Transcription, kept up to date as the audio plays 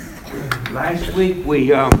Last week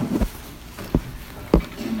we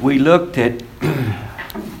looked at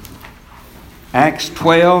Acts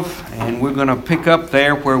 12, and we're going to pick up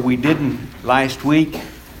there where we didn't last week.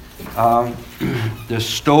 The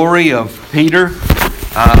story of Peter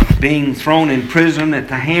being thrown in prison at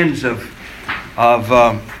the hands of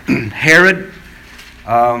Herod.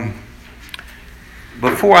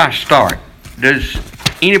 Before I start, does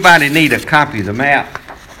anybody need a copy of the map?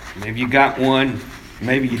 Have you got one?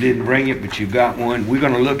 Maybe you didn't bring it, but you've got one. We're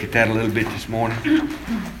going to look at that a little bit this morning.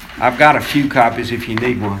 I've got a few copies if you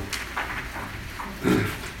need one.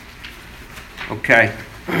 Okay.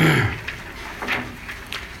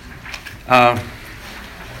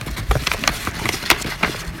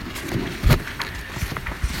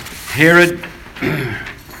 Herod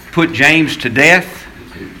put James to death.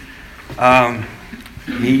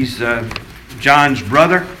 He's John's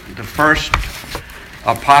brother, the first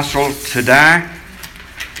apostle to die,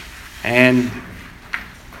 and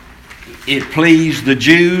it pleased the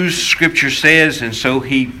Jews, Scripture says, and so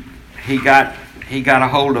he got a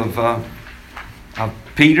hold of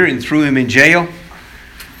Peter and threw him in jail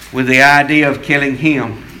with the idea of killing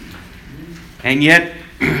him. And yet,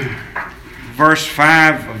 verse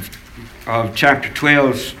 5 of chapter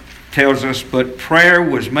 12 tells us, "But prayer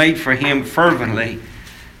was made for him fervently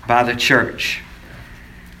by the church."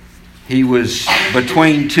 He was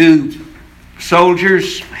between two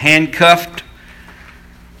soldiers, handcuffed,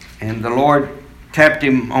 and the Lord tapped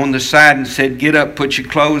him on the side and said, "Get up, put your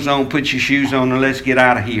clothes on, put your shoes on, and let's get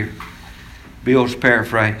out of here." Bill's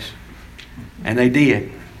paraphrase. And they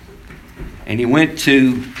did. And he went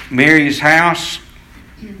to Mary's house,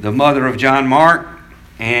 the mother of John Mark,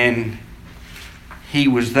 and he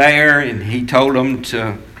was there, and he told them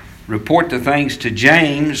to report the things to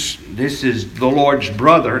James. This is the Lord's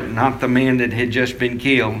brother, not the man that had just been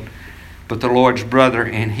killed, but the Lord's brother,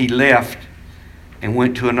 and he left and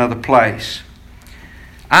went to another place.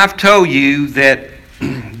 I've told you that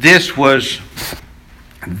this was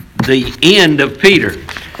the end of Peter.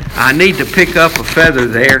 I need to pick up a feather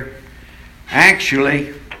there.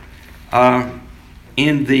 Actually,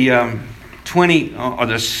 in the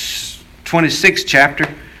 26th chapter,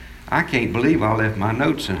 I can't believe I left my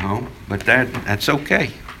notes at home, but that's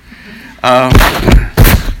okay.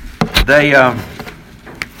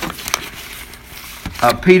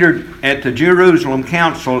 Peter at the Jerusalem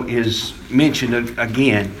Council is mentioned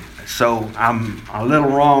again, so I'm a little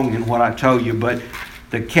wrong in what I told you, but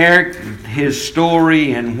the character, his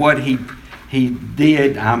story, and what he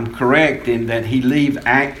did, I'm correct in that he leaves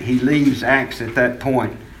Acts at that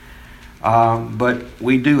point. But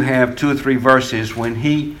we do have 2 or 3 verses when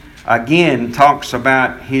he again talks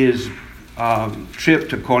about his trip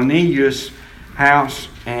to Cornelius' house,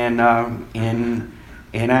 and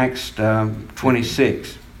in Acts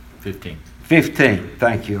 26. 15.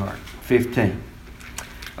 Thank you, Art. 15.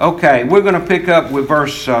 Okay, we're going to pick up with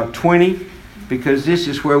verse 20, because this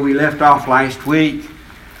is where we left off last week.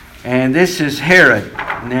 And this is Herod.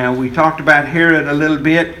 Now, we talked about Herod a little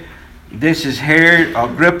bit. This is Herod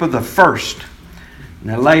Agrippa the First.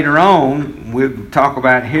 Now, later on, we'll talk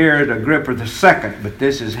about Herod Agrippa the Second, but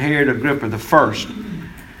this is Herod Agrippa the First.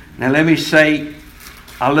 Now, let me say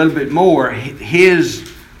a little bit more. His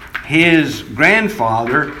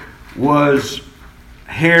grandfather was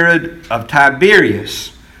Herod of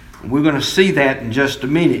Tiberias. We're going to see that in just a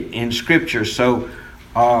minute in Scripture. So,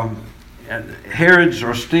 Herods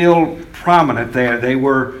are still prominent there. They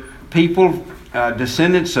were people,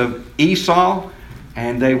 descendants of Esau,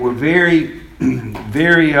 and they were very,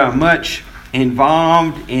 very much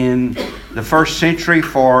involved in the first century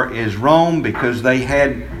for Rome, because they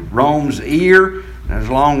had Rome's ear. As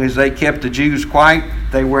long as they kept the Jews quiet,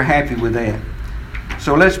 they were happy with that.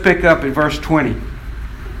 So let's pick up in verse 20.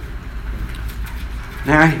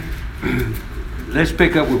 Now, let's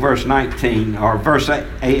pick up with verse 19, or verse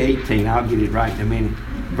 18. I'll get it right in a minute.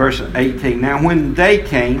 Verse 18. Now, when day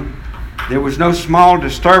came, there was no small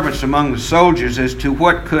disturbance among the soldiers as to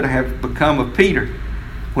what could have become of Peter.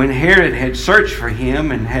 When Herod had searched for him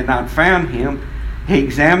and had not found him, he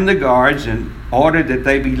examined the guards and ordered that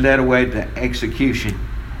they be led away to execution.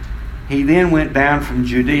 He then went down from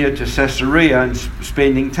Judea to Caesarea and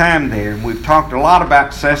spending time there. And we've talked a lot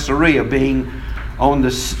about Caesarea being on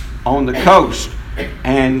the coast,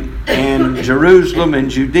 and Jerusalem and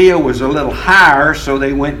Judea was a little higher, so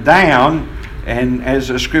they went down, and as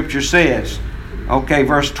the Scripture says. Okay,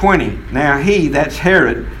 verse 20. Now he, that's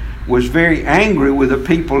Herod, was very angry with the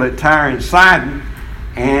people at Tyre and Sidon,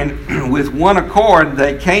 and with one accord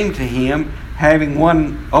they came to him, having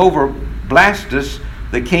won over Blastus,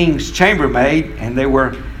 the king's chambermaid, and they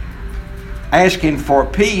were asking for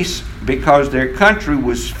peace because their country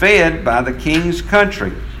was fed by the king's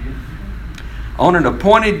country. On an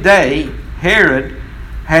appointed day, Herod,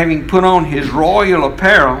 having put on his royal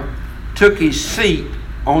apparel, took his seat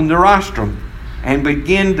on the rostrum and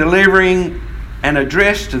began delivering an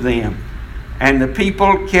address to them. And the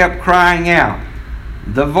people kept crying out,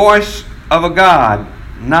 "The voice of a God,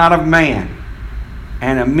 not of man."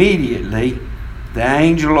 And immediately the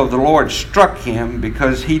angel of the Lord struck him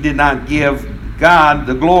because he did not give God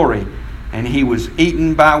the glory, and he was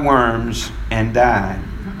eaten by worms and died.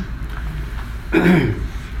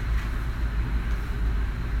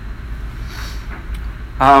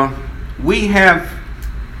 We have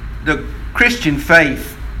the Christian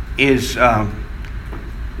faith is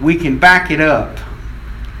we can back it up.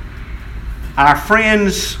 Our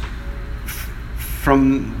friends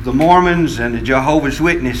from the Mormons and the Jehovah's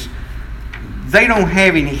Witness, they don't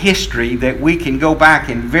have any history that we can go back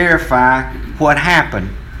and verify what happened.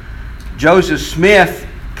 Joseph Smith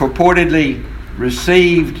purportedly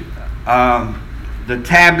received the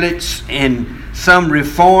tablets in some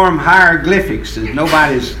reform hieroglyphics that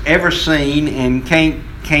nobody's ever seen and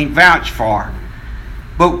can't vouch for.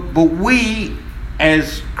 But we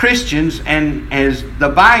as Christians and as the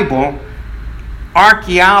Bible,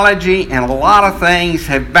 archaeology and a lot of things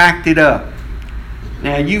have backed it up.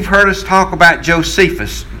 Now, you've heard us talk about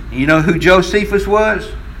Josephus. You know who Josephus was?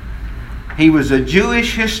 He was a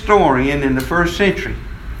Jewish historian in the first century.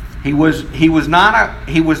 He was not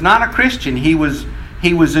a Christian. He was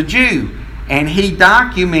a Jew, and he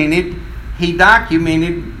documented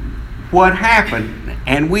what happened,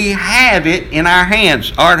 and we have it in our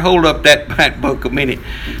hands. Art, hold up that book a minute.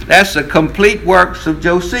 That's the complete works of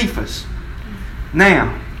Josephus.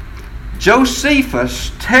 Now,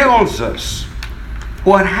 Josephus tells us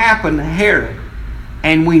what happened to Herod.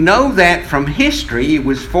 And we know that from history. It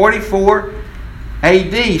was 44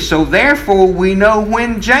 A.D. So therefore we know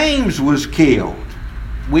when James was killed.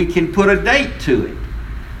 We can put a date to it.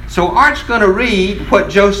 So Art's going to read what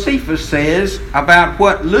Josephus says about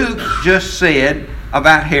what Luke just said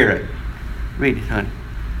about Herod. Read it, honey.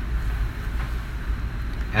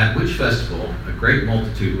 At which festival a great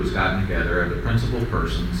multitude was gotten together of the principal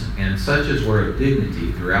persons, and such as were of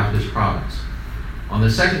dignity throughout his province. On the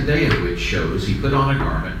second day of which shows he put on a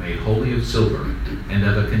garment made wholly of silver, and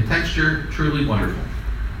of a contexture truly wonderful,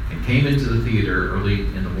 and came into the theater early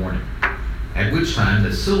in the morning. At which time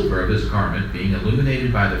the silver of his garment, being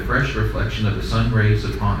illuminated by the fresh reflection of the sun rays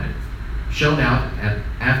upon it, shone out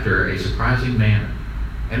after a surprising manner,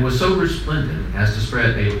 and was so resplendent as to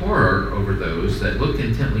spread a horror over those that looked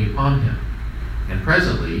intently upon him. And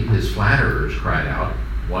presently his flatterers cried out,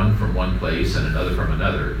 one from one place and another from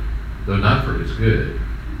another, though not for his good,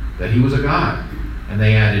 that he was a god. And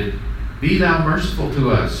they added, "Be thou merciful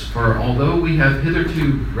to us, for although we have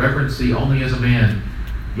hitherto reverenced thee only as a man,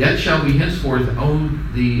 yet shall we henceforth own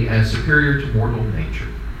thee as superior to mortal nature."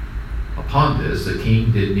 Upon this the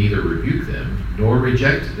king did neither rebuke them, nor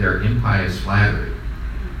reject their impious flattery.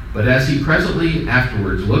 But as he presently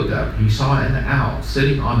afterwards looked up, he saw an owl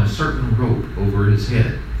sitting on a certain rope over his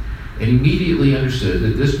head, and immediately understood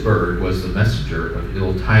that this bird was the messenger of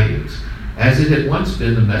ill tidings, as it had once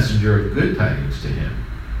been the messenger of good tidings to him,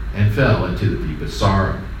 and fell into the deepest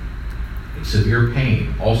sorrow. A severe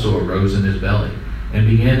pain also arose in his belly, and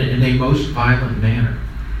began in a most violent manner.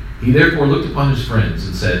 He therefore looked upon his friends,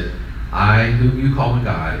 and said, "I, whom you call a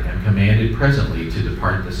god, am commanded presently to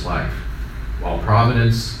depart this life. While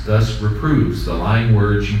Providence thus reproves the lying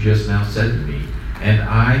words you just now said to me, and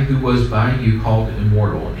I, who was by you called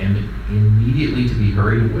immortal, am immediately to be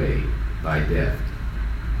hurried away by death."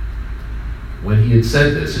 When he had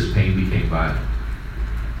said this, his pain became violent.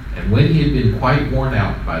 And when he had been quite worn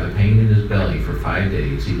out by the pain in his belly for 5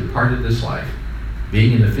 days, he departed this life,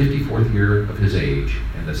 being in the 54th year of his age,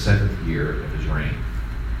 and the 7th year of his reign.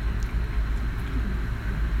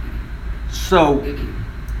 So,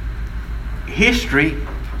 history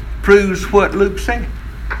proves what Luke said.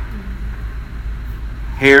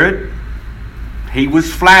 Herod, he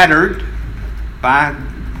was flattered by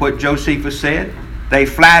what Josephus said. They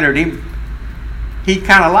flattered him. He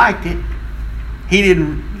kind of liked it. He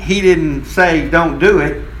didn't say don't do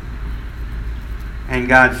it. And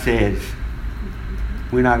God says,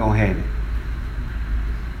 we're not going to have it.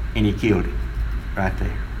 And he killed him right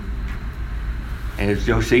there. As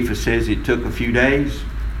Josephus says, it took a few days,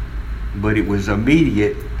 but it was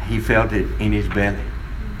immediate. He felt it in his belly.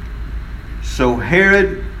 So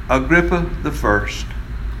Herod Agrippa I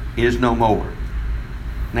is no more.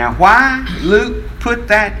 Now, why Luke put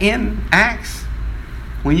that in Acts?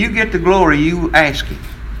 When you get the glory, you ask him,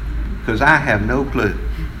 because I have no clue.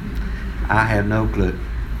 I have no clue.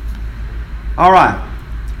 All right.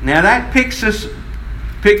 Now that picks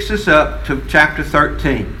us up to chapter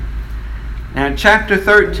 13. Now in chapter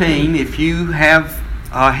 13, if you have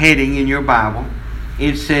a heading in your Bible,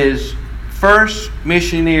 it says First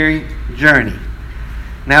Missionary Journey.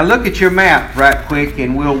 Now look at your map right quick,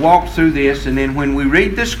 and we'll walk through this, and then when we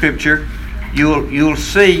read the scripture, you'll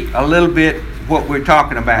see a little bit what we're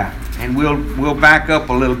talking about, and we'll back up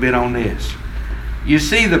a little bit on this. You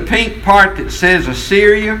see the pink part that says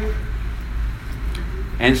Assyria,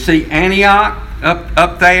 and see Antioch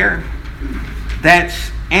up there?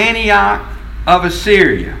 That's Antioch of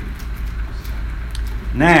Assyria.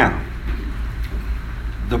 Now,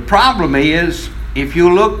 the problem is, if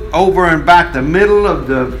you look over in about the middle of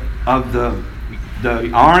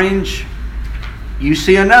the orange, you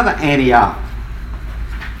see another Antioch.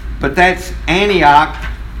 But that's Antioch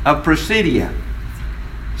of Pisidia.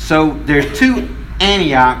 So there's two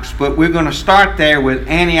Antiochs, but we're going to start there with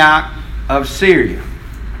Antioch of Syria.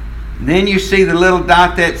 Then you see the little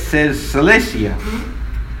dot that says Cilicia.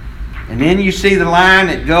 And then you see the line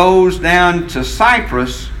that goes down to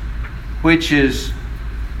Cyprus, which is,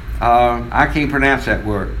 I can't pronounce that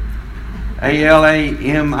word,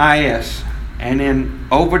 Alamis. And then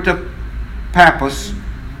over to Paphos,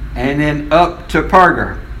 and then up to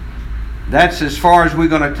Perga. That's as far as we're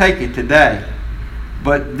going to take it today.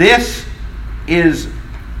 But this is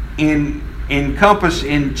encompassed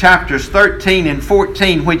in chapters 13 and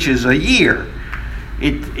 14, which is a year.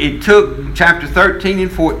 It took chapter 13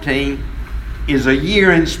 and 14 is a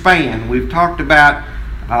year in span. We've talked about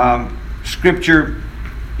scripture,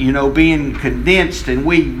 being condensed, and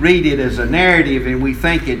we read it as a narrative, and we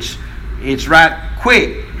think it's right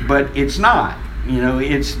quick, but it's not.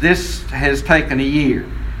 This has taken a year.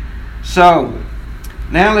 So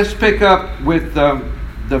now let's pick up with the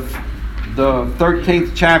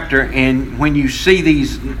 13th chapter, and when you see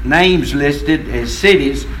these names listed as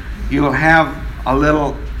cities, you'll have a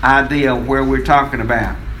little idea of where we're talking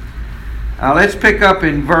about. Let's pick up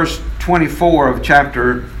in verse 24 of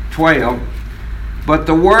chapter 12. But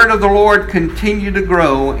the word of the Lord continued to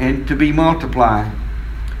grow and to be multiplied.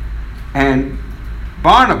 And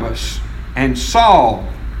Barnabas and Saul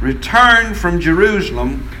returned from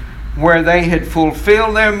Jerusalem, where they had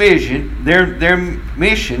fulfilled their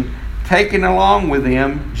mission, taking along with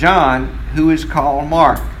them John, who is called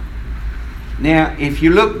Mark. Now, if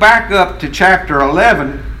you look back up to chapter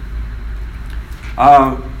 11,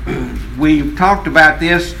 we talked about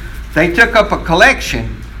this. They took up a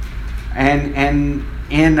collection, and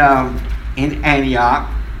in Antioch,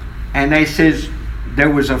 and they says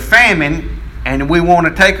there was a famine, and we want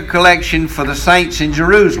to take a collection for the saints in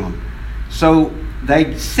Jerusalem. So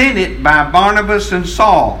they sent it by Barnabas and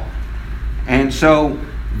Saul, and so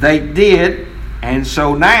they did. And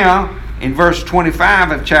so now in verse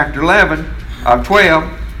 25 of chapter 12,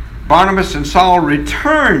 Barnabas and Saul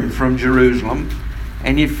returned from Jerusalem.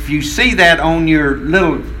 And if you see that on your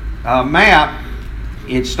little map,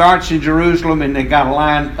 it starts in Jerusalem and they got a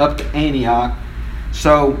line up to Antioch.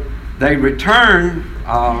 So they returned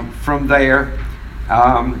from there,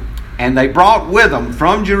 and they brought with them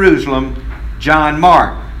from Jerusalem John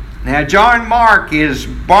Mark. Now John Mark is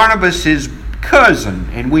Barnabas' cousin,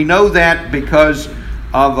 and we know that because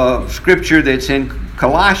of a scripture that's in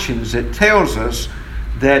Colossians that tells us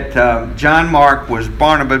that John Mark was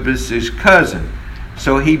Barnabas' cousin.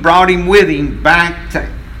 So he brought him with him back to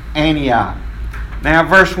Antioch. Now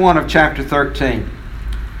verse 1 of chapter 13.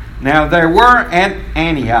 Now there were at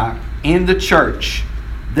Antioch in the church,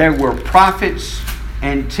 there were prophets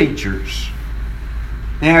and teachers.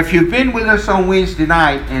 Now if you've been with us on Wednesday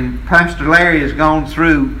night, and Pastor Larry has gone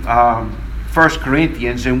through 1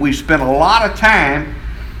 Corinthians, and we spent a lot of time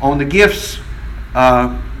on the gifts,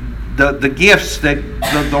 the gifts that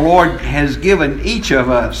the Lord has given each of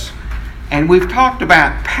us. And we've talked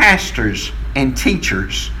about pastors and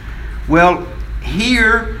teachers. Well,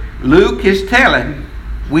 here Luke is telling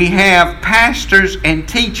we have pastors and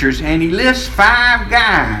teachers, and he lists 5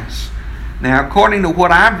 guys. Now, according to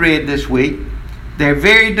what I've read this week, they're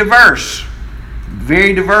very diverse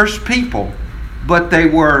people, but they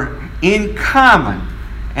were in common,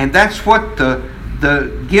 and that's what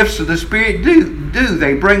the gifts of the Spirit do.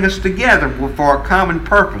 They bring us together for a common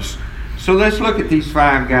purpose. So let's look at these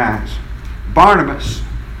 5 guys. Barnabas,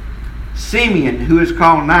 Simeon, who is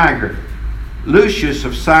called Niger, Lucius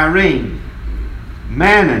of Cyrene,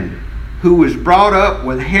 Manon, who was brought up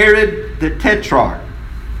with Herod the Tetrarch.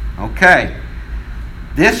 Okay,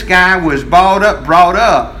 this guy was brought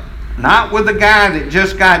up, not with the guy that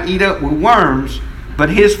just got eat up with worms, but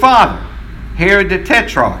his father, Herod the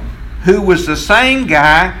Tetrarch. who was the same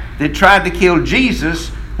guy that tried to kill Jesus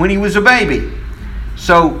when he was a baby.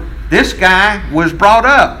 So this guy was brought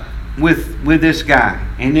up with this guy.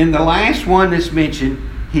 And then the last one that's mentioned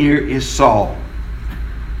here is Saul.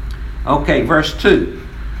 Okay, verse 2.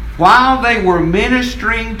 While they were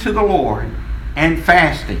ministering to the Lord and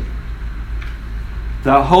fasting,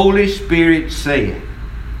 the Holy Spirit said,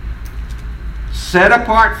 "Set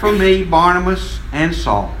apart for me Barnabas and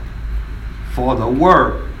Saul for the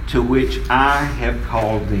work to which I have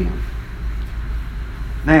called them."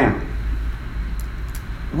 Now,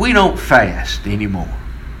 we don't fast anymore.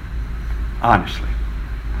 Honestly.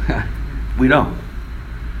 We don't.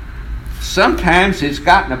 Sometimes it's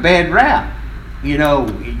gotten a bad rap. You know,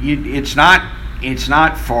 it's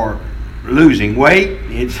not for losing weight.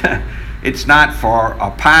 It's not for a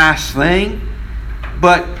pious thing,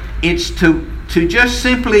 but it's to just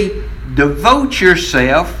simply devote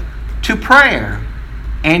yourself to prayer.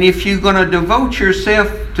 And if you're going to devote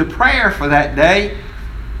yourself to prayer for that day,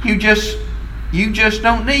 you just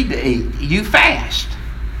don't need to eat. You fast.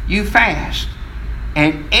 You fast.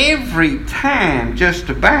 And every time, just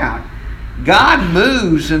about, God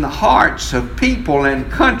moves in the hearts of people and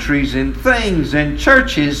countries and things and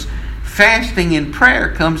churches, fasting and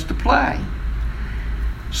prayer comes to play.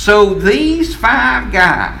 So these 5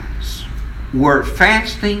 guys were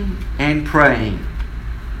fasting and praying.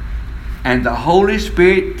 And the Holy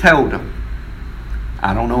Spirit told them.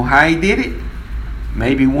 I don't know how He did it.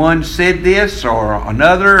 Maybe one said this or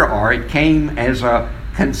another, or it came as a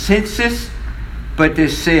consensus. But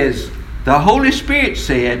this says, the Holy Spirit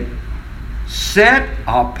said, "Set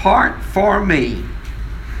apart for me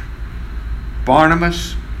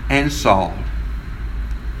Barnabas and Saul."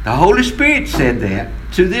 The Holy Spirit said that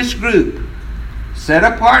to this group. Set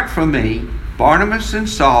apart for me Barnabas and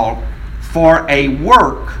Saul for a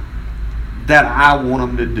work that I want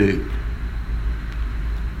them to do.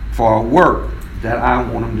 For a work that I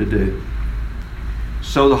want them to do.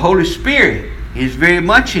 So the Holy Spirit is very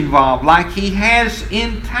much involved, like He has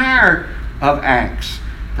entire of Acts.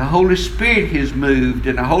 The Holy Spirit has moved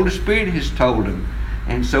and the Holy Spirit has told them.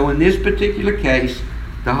 And so in this particular case,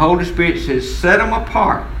 the Holy Spirit says, set them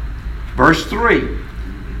apart. Verse 3.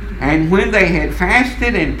 And when they had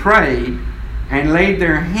fasted and prayed and laid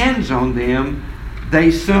their hands on them,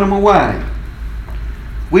 they sent them away.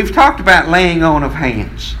 We've talked about laying on of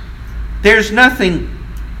hands. There's nothing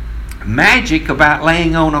magic about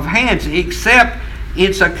laying on of hands, except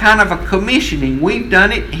it's a kind of a commissioning. We've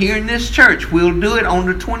done it here in this church. We'll do it on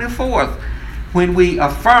the 24th when we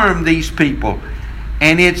affirm these people.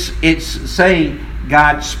 And it's saying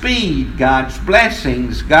God's speed, God's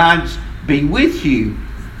blessings, God's be with you.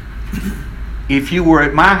 If you were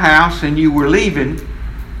at my house and you were leaving,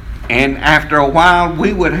 and after a while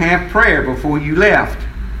we would have prayer before you left.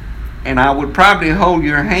 And I would probably hold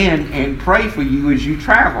your hand and pray for you as you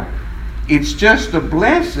travel. It's just a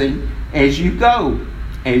blessing as you go.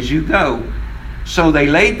 As you go. So they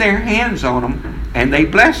laid their hands on them and they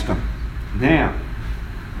blessed them. Now,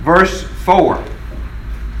 verse 4.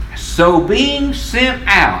 So being sent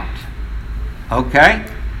out, okay,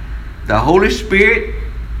 the Holy Spirit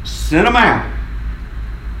sent them out.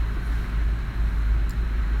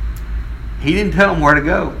 He didn't tell them where to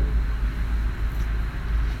go.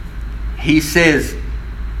 He says,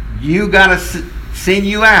 you got to send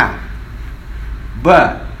you out.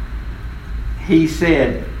 But he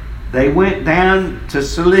said they went down to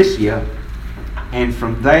Cilicia and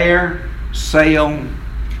from there sailed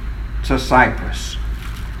to Cyprus.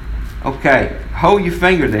 Okay, hold your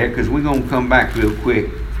finger there because we're going to come back real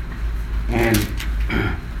quick. And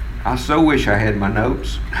I so wish I had my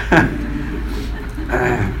notes.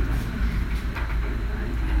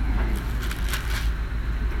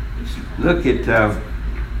 Look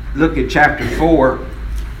at chapter 4,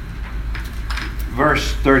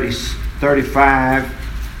 verse 35.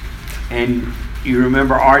 And you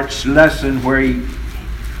remember Art's lesson where he,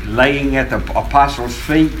 laying at the apostles'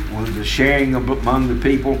 feet, was the sharing among the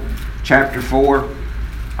people. Chapter 4.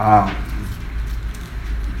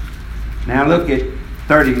 Now look at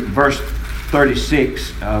verse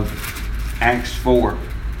 36 of Acts 4.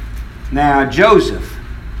 Now Joseph,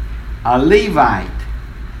 a Levite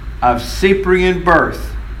of Cyprian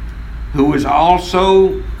birth, who was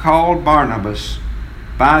also called Barnabas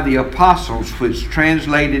by the apostles, which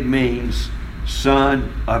translated means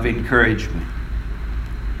son of encouragement.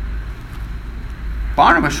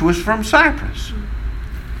 Barnabas was from Cyprus.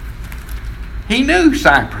 He knew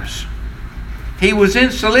Cyprus. He was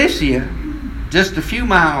in Cilicia, just a few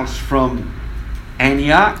miles from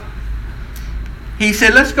Antioch. He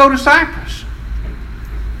said, let's go to Cyprus.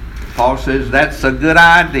 Paul says, that's a good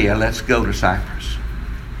idea. Let's go to Cyprus.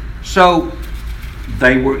 So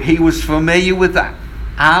he was familiar with the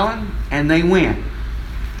island, and they went.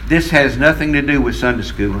 This has nothing to do with Sunday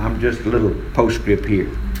school. I'm just a little postscript here.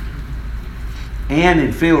 Ann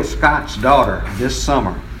and Phil Scott's daughter this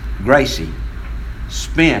summer, Gracie,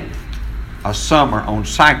 spent a summer on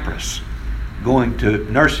Cyprus going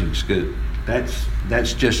to nursing school.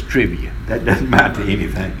 That's just trivia. That doesn't amount to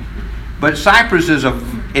anything. But Cyprus is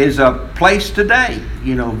a place today,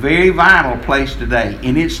 very vital place today,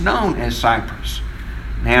 and it's known as Cyprus.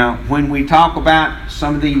 Now, when we talk about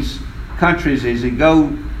some of these countries as we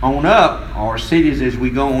go on up, or cities as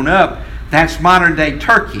we go on up, that's modern day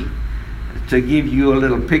Turkey, to give you a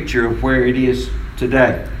little picture of where it is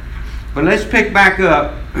today. But let's pick back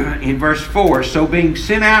up in verse 4. So being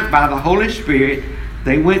sent out by the Holy Spirit,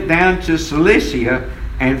 they went down to Cilicia,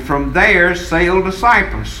 and from there sailed to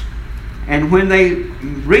Cyprus. And when they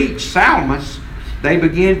reached Salamis, they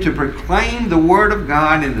began to proclaim the word of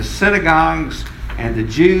God in the synagogues and the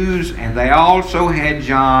Jews, and they also had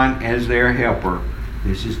John as their helper.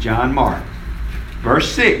 This is John Mark.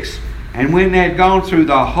 Verse 6. And when they had gone through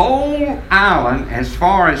the whole island as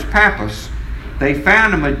far as Paphos, they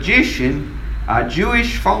found a magician, a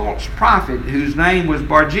Jewish false prophet, whose name was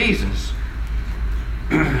Bar-Jesus,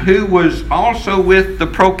 who was also with the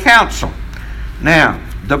proconsul. Now,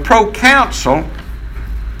 the proconsul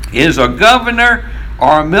is a governor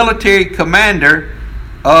or a military commander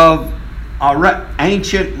of an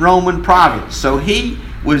ancient Roman province. So he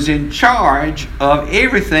was in charge of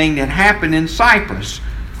everything that happened in Cyprus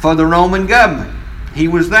for the Roman government. He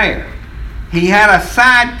was there. He had a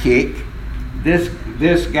sidekick.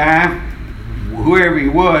 This guy, whoever he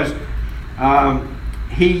was,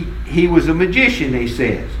 he was a magician, he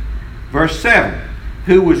says. Verse 7,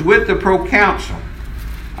 who was with the proconsul,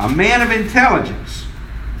 a man of intelligence.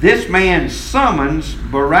 This man summons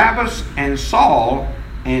Barabbas and Saul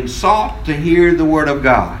and sought to hear the word of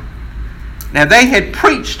God. Now they had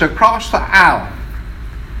preached across the island.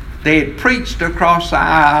 They had preached across the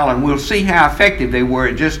island. We'll see how effective they were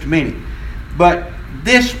in just a minute. But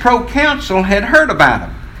this proconsul had heard about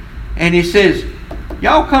them. And he says,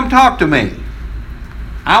 y'all come talk to me.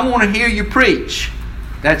 I want to hear you preach.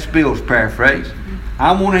 That's Bill's paraphrase.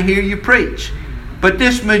 I want to hear you preach. But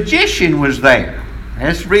this magician was there.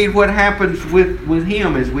 Let's read what happens with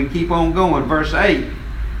him as we keep on going. Verse 8.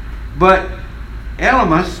 But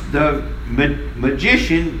Elymas, the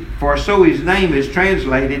magician, for so his name is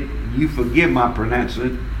translated, you forgive my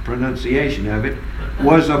pronunciation of it,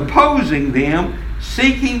 was opposing them,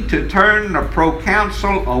 seeking to turn the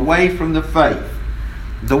proconsul away from the faith.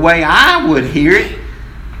 The way I would hear it,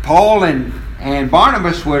 Paul and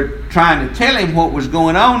Barnabas were trying to tell him what was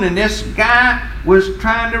going on, and this guy was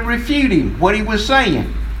trying to refute him, what he was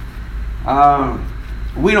saying.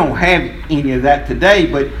 We don't have any of that today,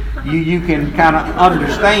 but you can kind of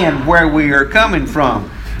understand where we are coming from.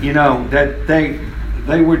 That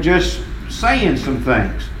they were just saying some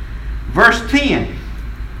things. Verse 10,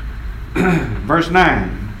 verse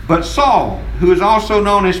 9. But Saul, who is also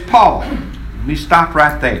known as Paul, let me stop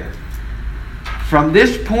right there. From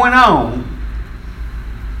this point on,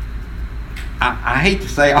 I hate to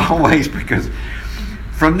say always, because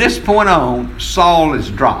from this point on, Saul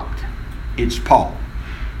is dropped. It's Paul.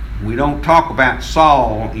 We don't talk about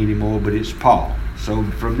Saul anymore, but it's Paul. So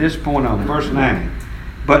from this point on, verse 9.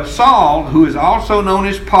 But Saul, who is also known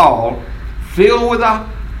as Paul, filled with the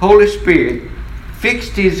Holy Spirit,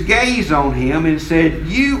 fixed his gaze on him and said,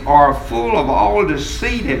 you are full of all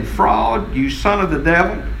deceit and fraud, you son of the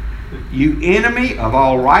devil, you enemy of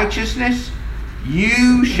all righteousness.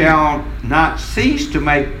 You shall not cease to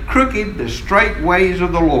make crooked the straight ways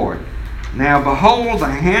of the Lord. Now behold, the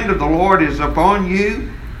hand of the Lord is upon you,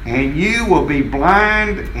 and you will be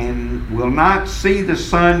blind and will not see the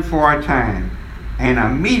sun for a time. And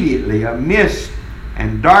immediately a mist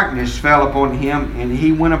and darkness fell upon him, and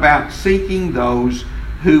he went about seeking those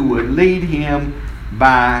who would lead him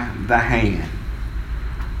by the hand.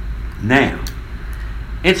 Now,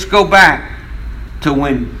 let's go back to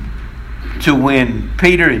when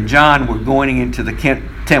Peter and John were going into the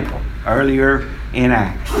temple earlier in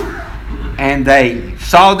Acts. And they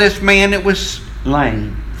saw this man that was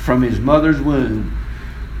lame from his mother's womb,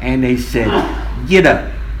 and they said, get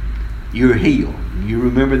up, you're healed. You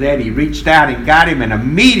remember that? He reached out and got him, and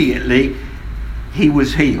immediately he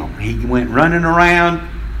was healed. He went running around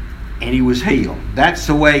and he was healed. That's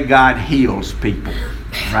the way God heals people,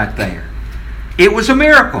 right there. It was a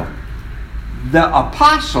miracle. The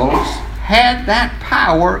apostles had that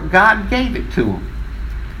power. God gave it to them.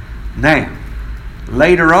 Now,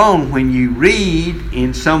 later on, when you read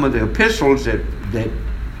in some of the epistles that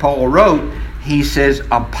Paul wrote, he says,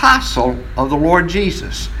 apostle of the Lord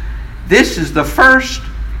Jesus. This is the first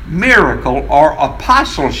miracle or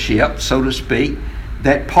apostleship, so to speak,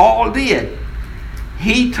 that Paul did.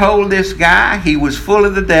 He told this guy he was full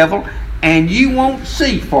of the devil, and you won't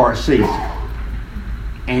see for a season.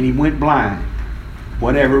 And he went blind,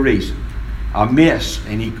 whatever reason. A mist,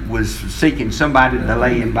 and he was seeking somebody to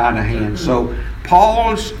lay him by the hand. So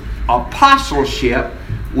Paul's apostleship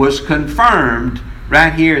was confirmed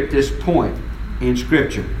right here at this point in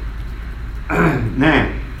Scripture.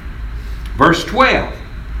 Now, verse 12.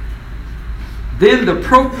 Then the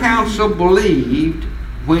proconsul believed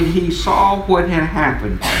when he saw what had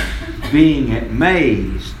happened, being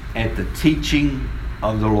amazed at the teaching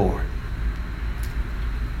of the Lord.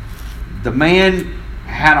 The man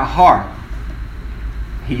had a heart.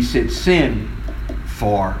 He said, send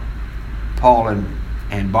for Paul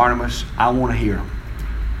and Barnabas. I want to hear them.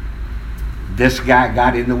 This guy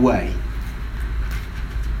got in the way.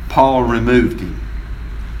 Paul removed him.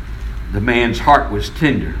 The man's heart was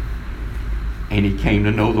tender, and he came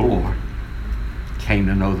to know the Lord. Came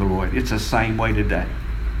to know the Lord. It's the same way today.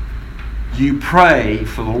 You pray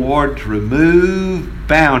for the Lord to remove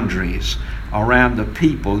boundaries around the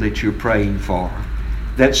people that you're praying for.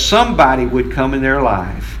 That somebody would come in their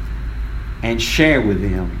life and share with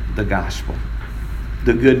them the gospel,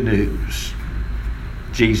 the good news.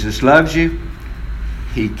 Jesus loves you.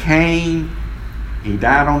 He came. He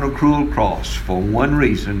died on a cruel cross for one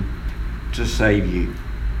reason, to save you.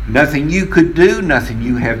 Nothing you could do, nothing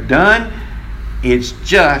you have done. It's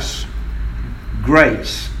just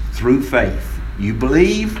grace through faith. You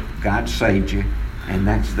believe, God saved you, and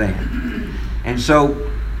that's that. And so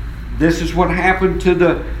this is what happened to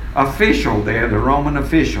the official there, the Roman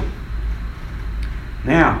official.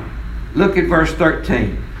 Now, look at verse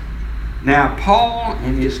 13. Now Paul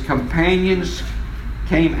and his companions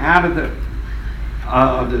came out of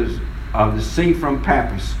the sea from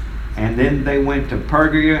Paphos, and then they went to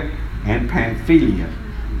Perga and Pamphylia.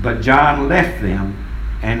 But John left them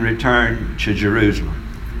and returned to Jerusalem.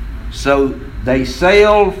 So they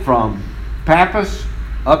sailed from Paphos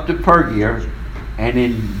up to Perga, and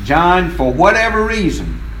then John, for whatever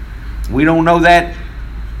reason, we don't know that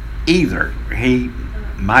either. He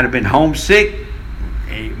might have been homesick.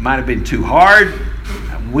 It might have been too hard.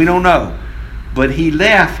 We don't know. But he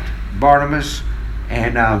left Barnabas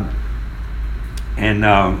and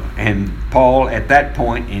Paul at that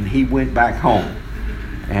point, and he went back home.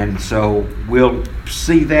 And so we'll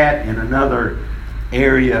see that in another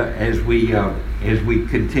area as we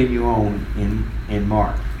continue on in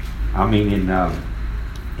Mark.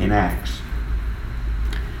 In Acts.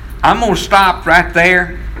 I'm going to stop right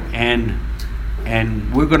there, and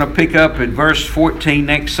we're going to pick up at verse 14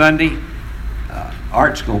 next Sunday.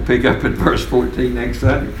 Art's going to pick up at verse 14 next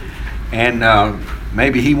Sunday, and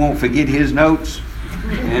maybe he won't forget his notes,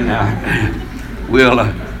 and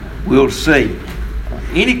we'll see.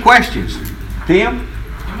 Any questions, Tim? It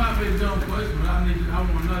might be a dumb question, but I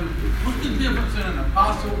want to know, what's the difference in an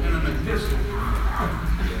apostle and an epistle?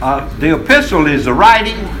 The epistle is a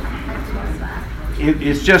writing.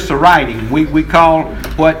 It's just a writing. We call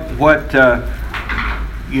what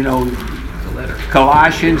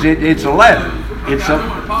Colossians. It's a letter. It's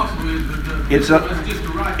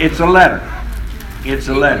a letter. It's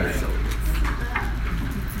a letter.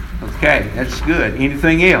 Okay, that's good.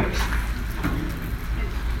 Anything else?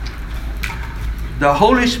 The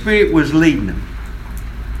Holy Spirit was leading them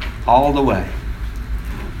all the way.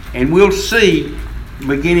 And we'll see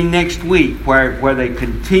beginning next week where they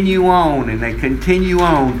continue on and they continue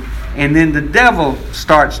on, and then the devil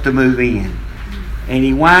starts to move in. And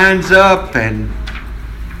he winds up, and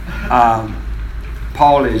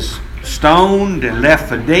Paul is stoned and left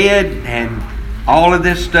for dead, and all of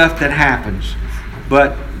this stuff that happens.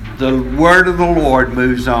 But the word of the Lord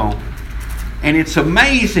moves on. And it's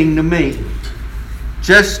amazing to me,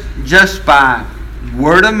 just by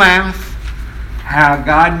word of mouth, how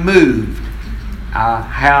God moved,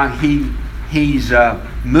 how he's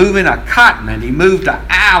moving a continent. He moved an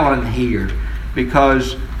island here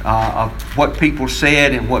because of what people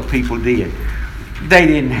said and what people did. They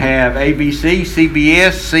didn't have ABC,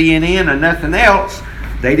 CBS, CNN, or nothing else.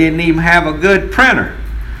 They didn't even have a good printer,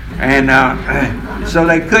 and so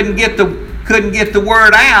they couldn't get the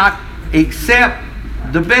word out. Except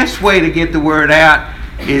the best way to get the word out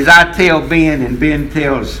is I tell Ben, and Ben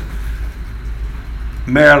tells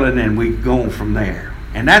Marilyn, and we go from there.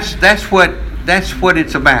 And that's what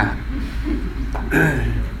it's about.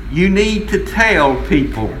 You need to tell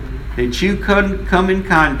people that you come in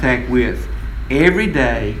contact with every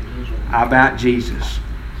day about Jesus.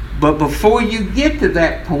 But before you get to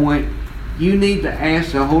that point, you need to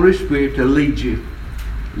ask the Holy Spirit to lead you.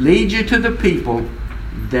 Lead you to the people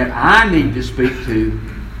that I need to speak to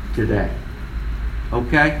today.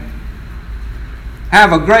 Okay?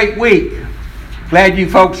 Have a great week. Glad you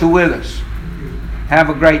folks are with us. Have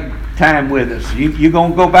a great time with us. You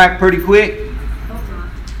going to go back pretty quick?